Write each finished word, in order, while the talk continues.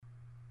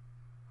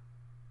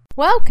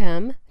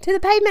Welcome to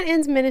the Pavement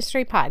Ends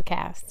Ministry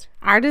podcast.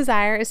 Our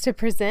desire is to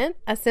present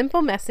a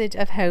simple message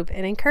of hope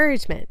and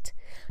encouragement.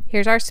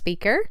 Here's our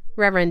speaker,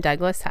 Reverend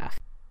Douglas Huff.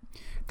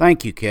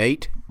 Thank you,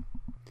 Kate.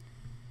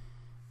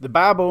 The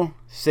Bible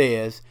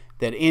says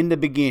that in the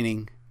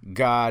beginning,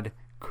 God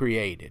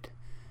created.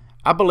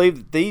 I believe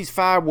that these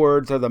 5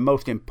 words are the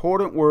most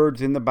important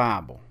words in the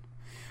Bible.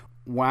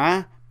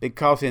 Why?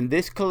 Because in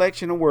this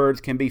collection of words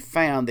can be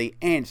found the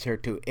answer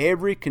to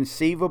every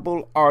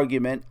conceivable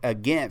argument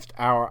against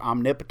our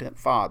omnipotent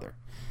Father.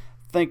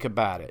 Think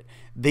about it.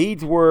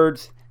 These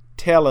words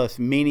tell us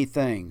many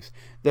things.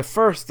 The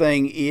first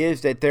thing is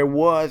that there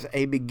was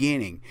a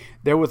beginning.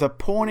 There was a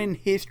point in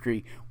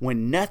history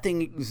when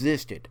nothing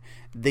existed.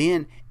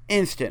 Then,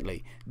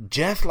 instantly,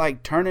 just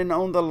like turning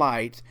on the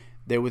lights,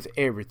 there was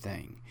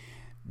everything.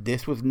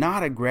 This was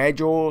not a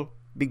gradual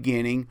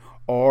beginning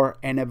or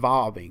an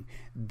evolving.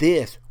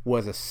 This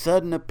was a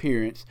sudden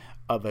appearance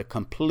of a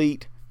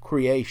complete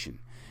creation.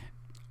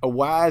 A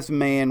wise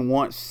man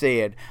once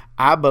said,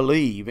 "I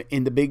believe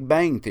in the Big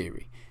Bang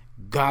Theory."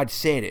 God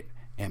said it,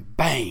 and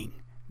bang,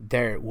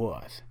 there it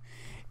was.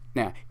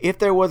 Now, if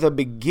there was a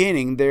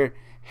beginning, there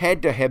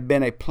had to have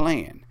been a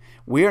plan.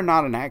 We are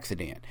not an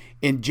accident.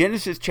 In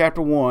Genesis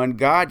chapter 1,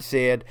 God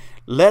said,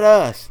 "Let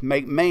us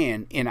make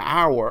man in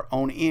our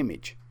own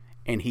image."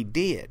 And he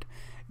did.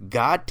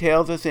 God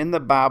tells us in the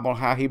Bible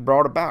how he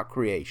brought about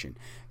creation.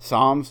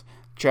 Psalms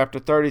chapter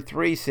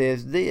 33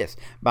 says this,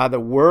 "By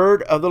the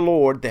word of the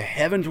Lord the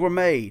heavens were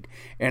made,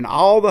 and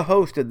all the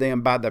host of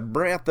them by the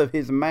breath of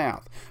his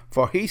mouth.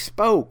 For he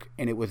spoke,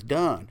 and it was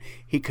done.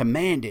 He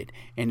commanded,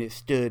 and it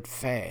stood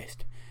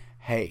fast."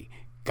 Hey,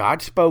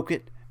 God spoke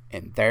it,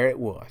 and there it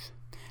was.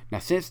 Now,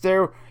 since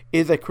there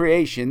is a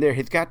creation, there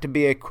has got to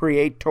be a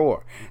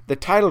creator. The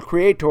title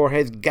creator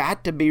has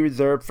got to be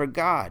reserved for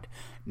God.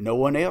 No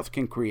one else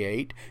can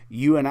create.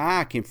 You and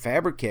I can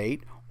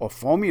fabricate or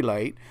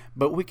formulate,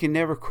 but we can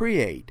never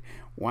create.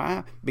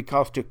 Why?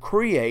 Because to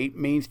create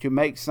means to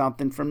make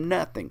something from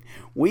nothing.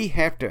 We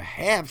have to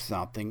have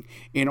something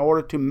in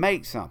order to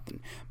make something.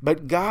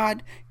 But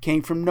God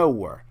came from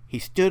nowhere. He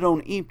stood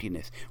on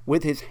emptiness.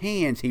 With his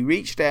hands, he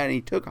reached out and he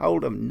took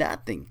hold of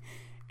nothing,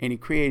 and he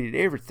created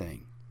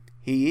everything.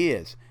 He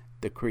is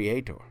the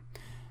creator.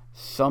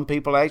 Some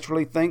people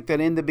actually think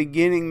that in the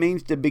beginning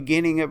means the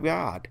beginning of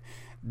God.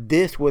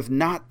 This was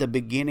not the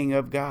beginning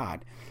of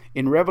God.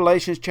 In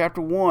Revelation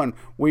chapter 1,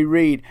 we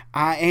read,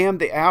 "I am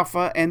the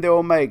Alpha and the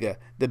Omega,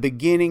 the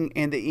beginning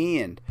and the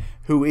end,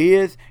 who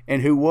is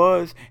and who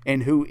was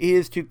and who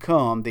is to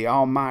come, the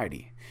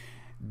Almighty."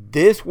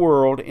 This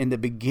world in the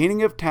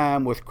beginning of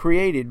time was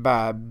created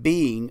by a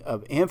being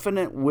of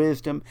infinite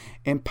wisdom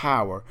and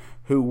power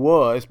who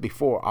was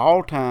before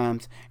all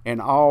times and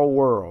all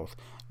worlds.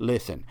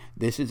 Listen,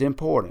 this is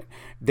important.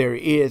 There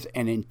is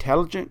an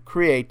intelligent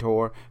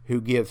creator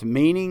who gives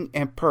meaning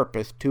and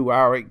purpose to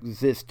our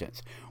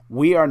existence.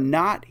 We are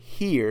not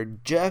here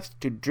just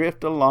to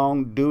drift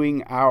along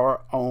doing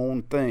our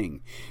own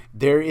thing.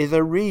 There is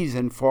a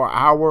reason for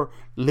our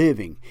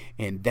living,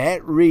 and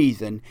that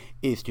reason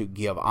is to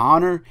give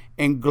honor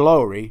and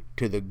glory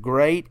to the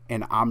great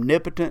and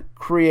omnipotent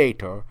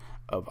creator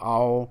of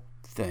all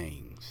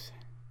things.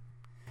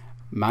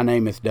 My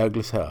name is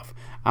Douglas Huff.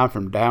 I'm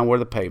from down where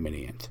the pavement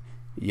ends.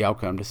 Y'all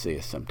come to see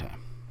us sometime.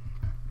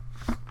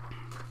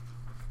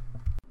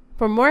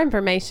 For more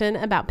information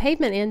about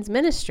Pavement Ends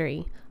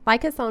Ministry,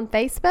 like us on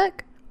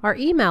Facebook or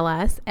email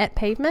us at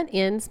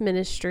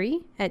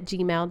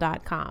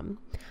pavementendsministry@gmail.com.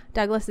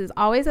 Douglas is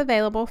always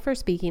available for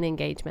speaking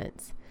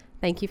engagements.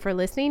 Thank you for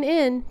listening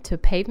in to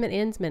Pavement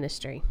Ends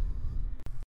Ministry.